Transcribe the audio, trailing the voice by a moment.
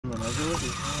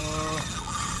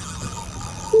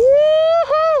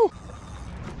Woohoo!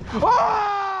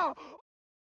 Oh!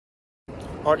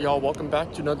 Alright y'all, welcome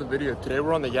back to another video. Today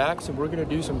we're on the yaks and we're gonna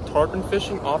do some tarpon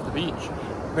fishing off the beach.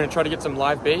 We're gonna try to get some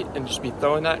live bait and just be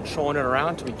throwing that and trolling it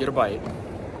around till we get a bite.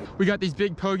 We got these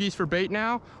big pogies for bait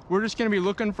now. We're just gonna be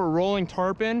looking for rolling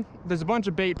tarpon. There's a bunch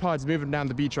of bait pods moving down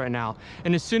the beach right now.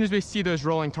 And as soon as we see those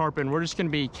rolling tarpon, we're just gonna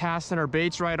be casting our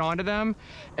baits right onto them.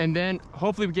 And then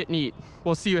hopefully we get neat.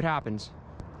 We'll see what happens.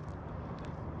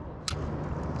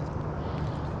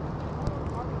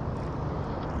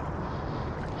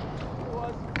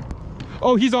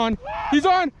 Oh, he's on. He's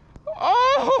on.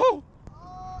 Oh!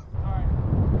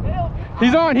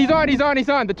 He's on.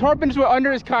 The tarpon's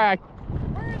under his kayak.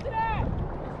 Where is it at?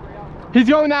 He's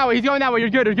going that way. You're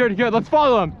good. Let's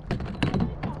follow him.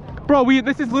 Bro,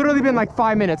 this has literally been like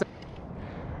 5 minutes.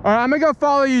 All right, I'm gonna go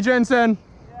follow you, Jensen.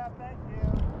 Yeah, thank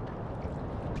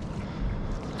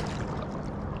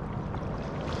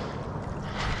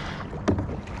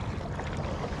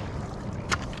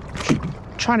you.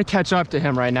 Trying to catch up to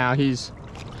him right now. He's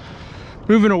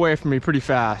moving away from me pretty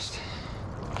fast.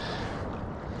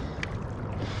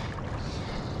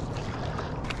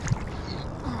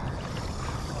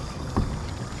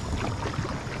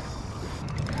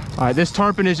 All right, this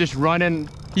tarpon is just running.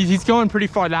 He's going pretty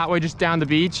far that way, just down the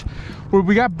beach.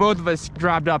 We got both of us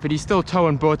grabbed up and he's still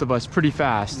towing both of us pretty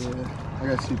fast. Yeah, I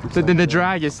got super tight. So then the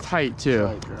drag is tight too.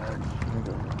 Tight drag.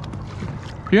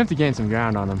 You have to gain some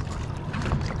ground on him.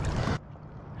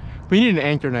 We need an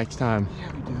anchor next time.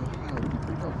 Yeah, we do.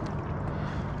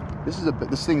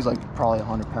 This thing's like probably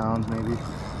 100 pounds maybe.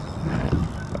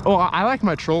 Oh, I like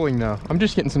my trolling though. I'm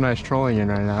just getting some nice trolling in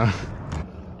right now.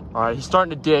 All right, he's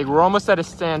starting to dig. We're almost at a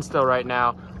standstill right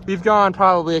now. We've gone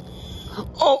probably.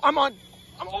 Oh, I'm on.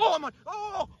 Oh.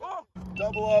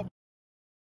 Double up.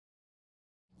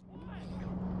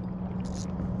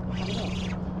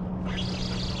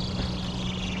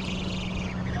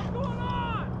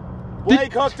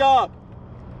 Blake hooked up.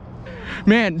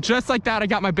 Man, just like that, I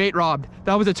got my bait robbed.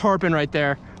 That was a tarpon right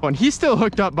there. And he's still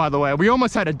hooked up, by the way. We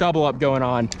almost had a double up going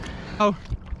on. Oh.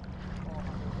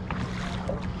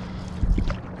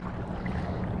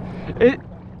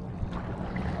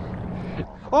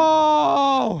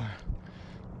 Oh!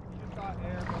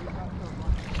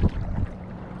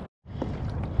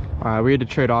 Alright, we had to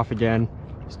trade off again.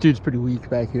 This dude's pretty weak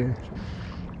back here.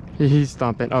 He's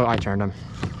thumping. Oh, I turned him.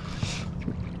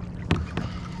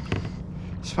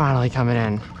 He's finally coming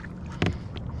in.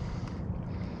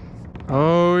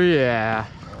 Oh, yeah.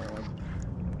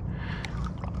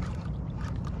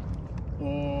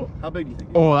 Oh, how big do you think?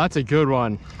 Oh, that's a good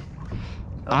one.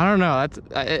 I don't know. That's.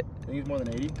 I think he's more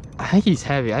than 80. I think he's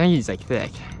heavy. I think he's like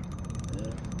thick. Yeah.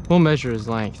 We'll measure his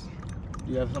length.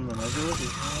 Do you have something to measure with?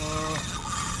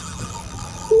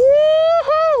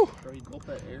 Woohoo! Bro, you gulp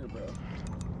that air, bro.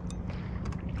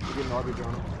 You're getting garbage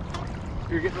on him.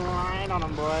 You're getting right on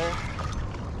him, boy.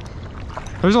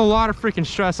 There's a lot of freaking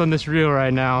stress on this reel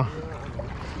right now.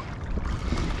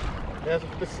 Yeah,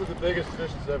 this is the biggest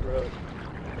fish he's ever had.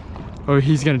 Oh,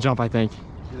 he's gonna jump, I think.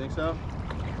 You think so?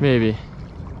 Maybe.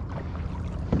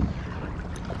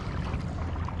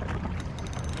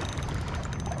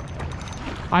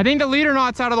 I think the leader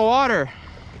knot's out of the water.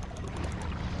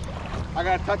 I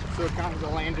gotta touch it so it counts as a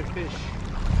landed fish.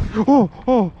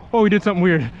 Oh, he did something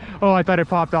weird. Oh, I thought it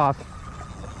popped off.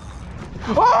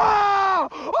 Oh,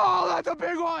 that's a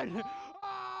big one.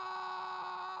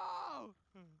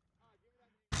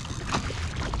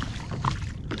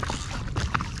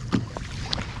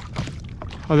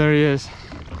 Oh, there he is.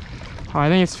 Oh, I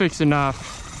think it's fixed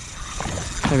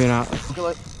enough. Maybe not.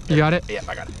 You got it? Yeah,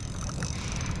 I got it.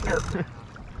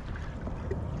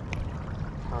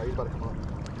 Alright, he's about to come up.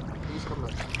 He's coming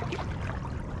up.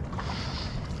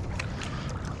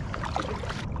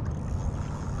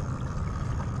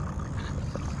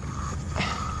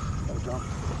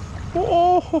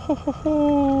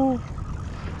 Oh.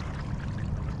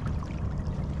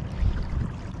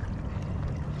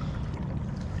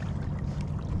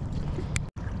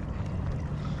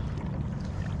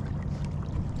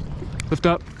 Lift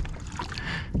up.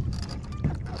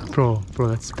 Bro,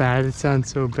 that's bad. It sounds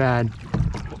so bad.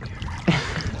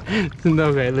 No,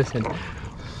 okay, listen.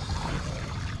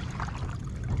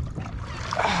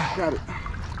 Got it.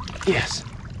 Yes.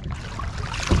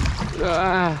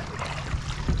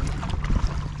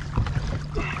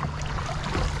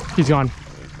 He's gone.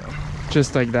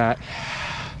 Just like that.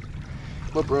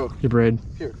 What broke? Your braid.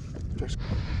 Here.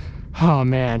 Oh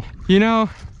man. You know,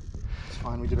 it's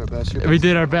fine. We did our best. We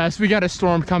did our best. We got a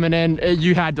storm coming in.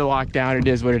 You had to lock down. It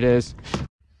is what it is.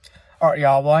 All right,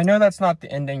 y'all. Well, I know that's not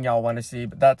the ending y'all want to see,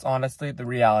 but that's honestly the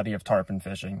reality of tarpon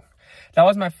fishing. That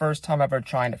was my first time ever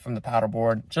trying it from the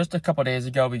paddleboard. Just a couple days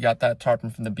ago, we got that tarpon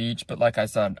from the beach, but like I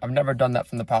said, I've never done that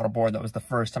from the paddleboard. That was the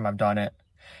first time I've done it.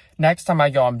 Next time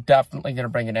I go, I'm definitely going to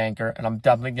bring an anchor, and I'm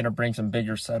definitely going to bring some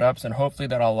bigger setups, and hopefully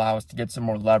that'll allow us to get some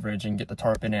more leverage and get the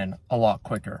tarpon in a lot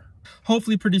quicker.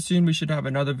 Hopefully pretty soon we should have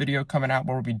another video coming out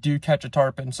where we do catch a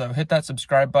tarpon, so hit that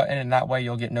subscribe button, and that way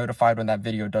you'll get notified when that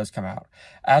video does come out.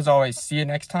 As always, see you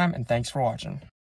next time, and thanks for watching.